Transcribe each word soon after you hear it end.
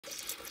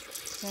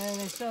So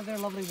they still have their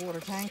lovely water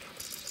tank.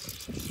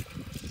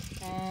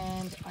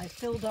 And I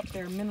filled up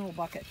their mineral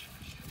bucket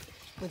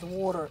with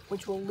water,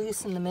 which will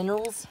loosen the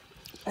minerals,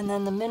 and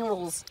then the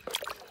minerals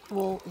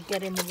will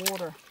get in the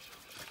water.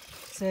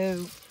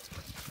 So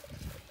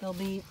they'll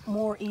be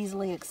more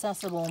easily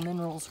accessible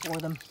minerals for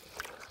them.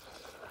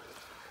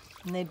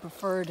 And they'd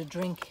prefer to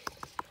drink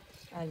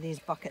out of these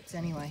buckets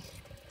anyway.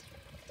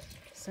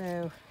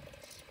 So,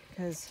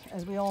 because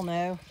as we all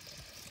know,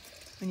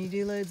 when you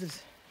do loads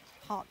of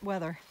hot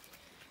weather,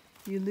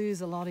 you lose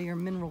a lot of your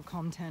mineral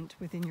content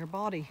within your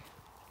body.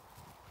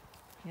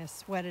 You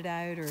sweat it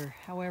out, or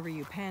however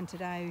you pant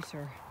it out,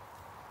 or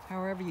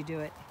however you do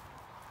it.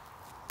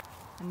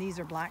 And these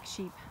are black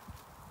sheep.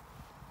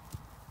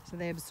 So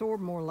they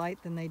absorb more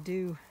light than they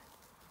do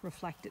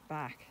reflect it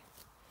back.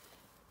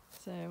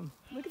 So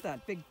look at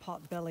that big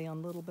pot belly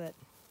on LittleBit.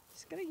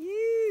 She's got a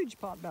huge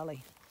pot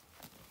belly.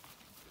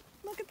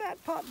 Look at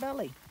that pot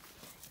belly.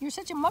 You're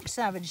such a muck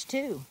savage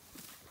too.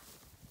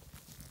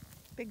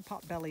 Big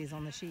pot bellies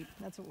on the sheep.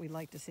 That's what we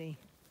like to see.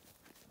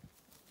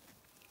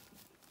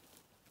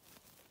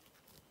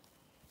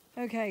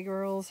 Okay,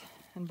 girls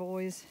and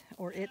boys,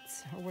 or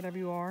its, or whatever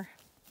you are,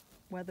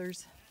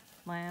 wethers,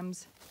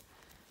 lambs.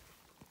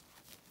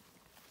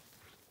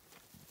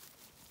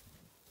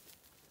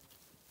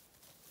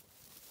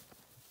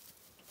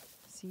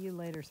 See you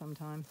later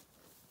sometime.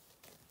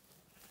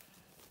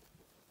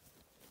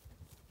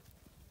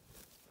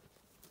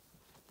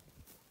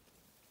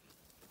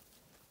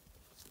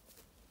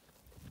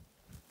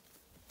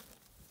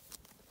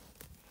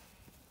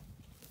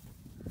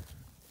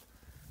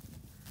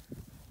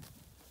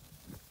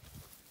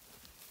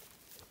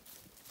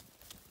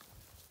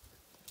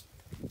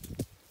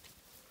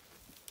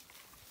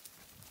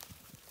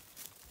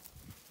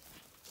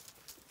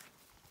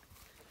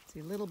 See,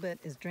 LittleBit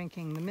is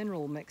drinking the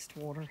mineral mixed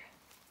water,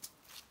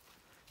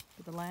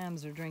 but the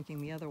lambs are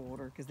drinking the other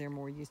water because they're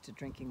more used to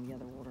drinking the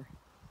other water.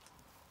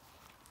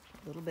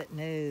 LittleBit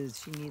knows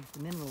she needs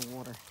the mineral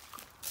water.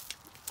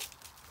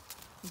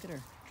 Look at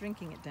her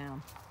drinking it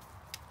down.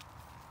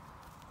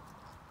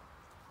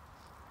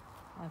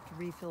 I'll have to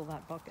refill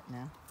that bucket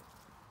now.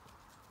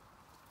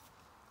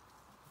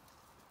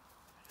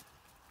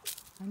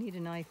 I need a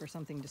knife or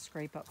something to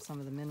scrape up some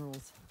of the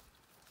minerals.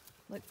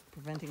 Look,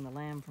 preventing the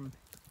lamb from...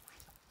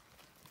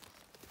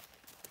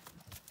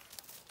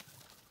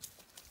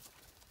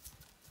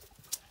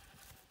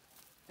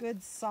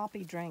 Good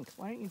soppy drink.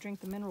 Why don't you drink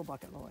the mineral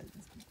bucket, Lloyd?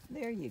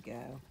 There you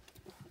go.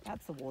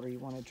 That's the water you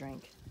want to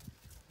drink.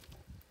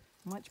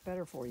 Much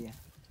better for you.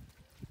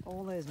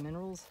 All those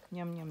minerals.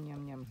 Yum, yum,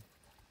 yum, yum.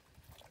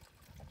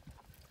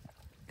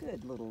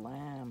 Good little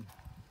lamb.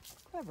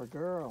 Clever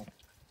girl.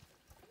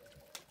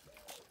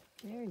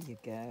 There you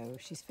go.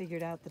 She's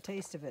figured out the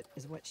taste of it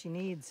is what she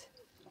needs.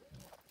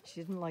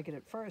 She didn't like it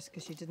at first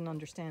because she didn't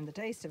understand the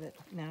taste of it.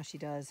 Now she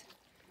does.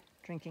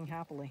 Drinking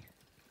happily.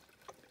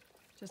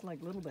 Just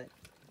like LittleBit.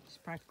 She's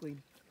practically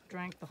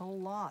drank the whole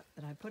lot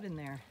that I put in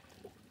there.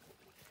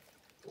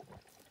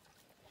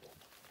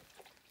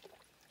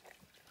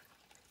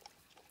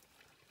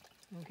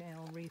 Okay,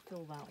 I'll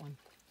refill that one.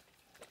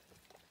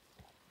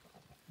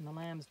 And the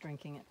lamb's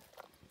drinking it.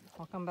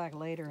 I'll come back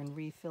later and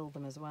refill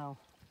them as well.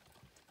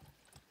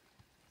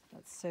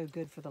 That's so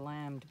good for the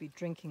lamb to be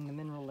drinking the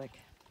mineral lick.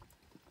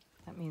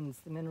 That means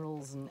the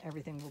minerals and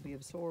everything will be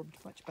absorbed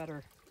much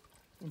better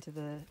into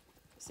the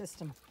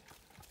system.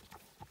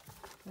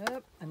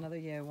 Oh, another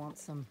yo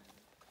wants some.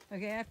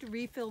 Okay, I have to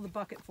refill the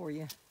bucket for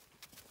you.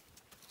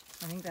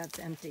 I think that's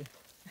empty.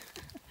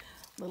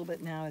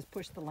 LittleBit now has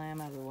pushed the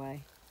lamb out of the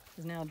way.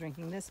 Is now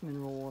drinking this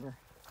mineral water.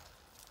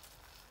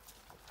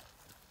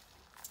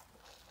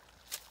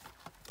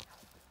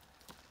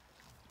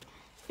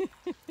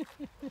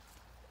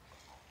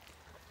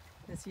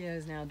 This yo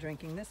is now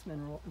drinking this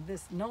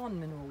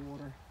non-mineral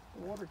water,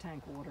 the water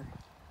tank water.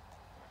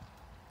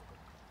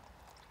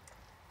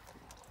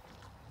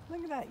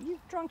 Look at that,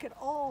 you've drunk it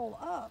all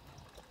up.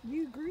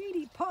 You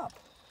greedy pup.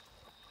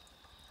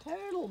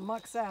 Total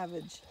muck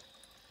savage.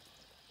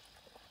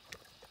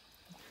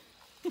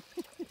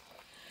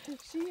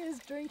 She is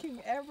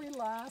drinking every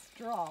last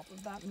drop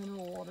of that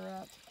mineral water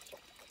up.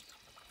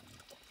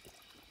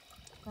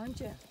 Aren't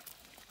you?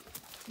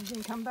 You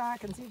can come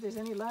back and see if there's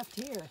any left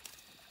here.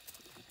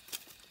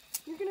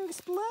 You're going to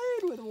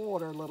explode with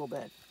water a little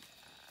bit.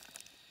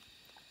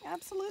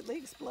 Absolutely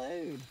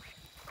explode.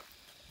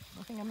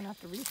 I think I'm going to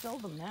have to refill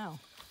them now.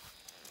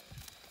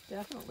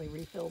 Definitely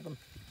refill them.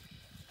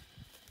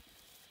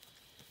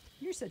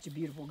 You're such a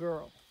beautiful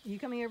girl. Are you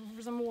coming over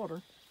for some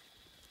water?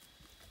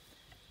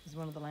 This is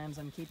one of the lambs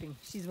I'm keeping.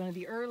 She's one of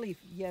the early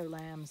yo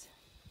lambs.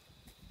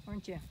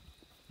 Aren't you?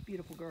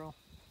 Beautiful girl.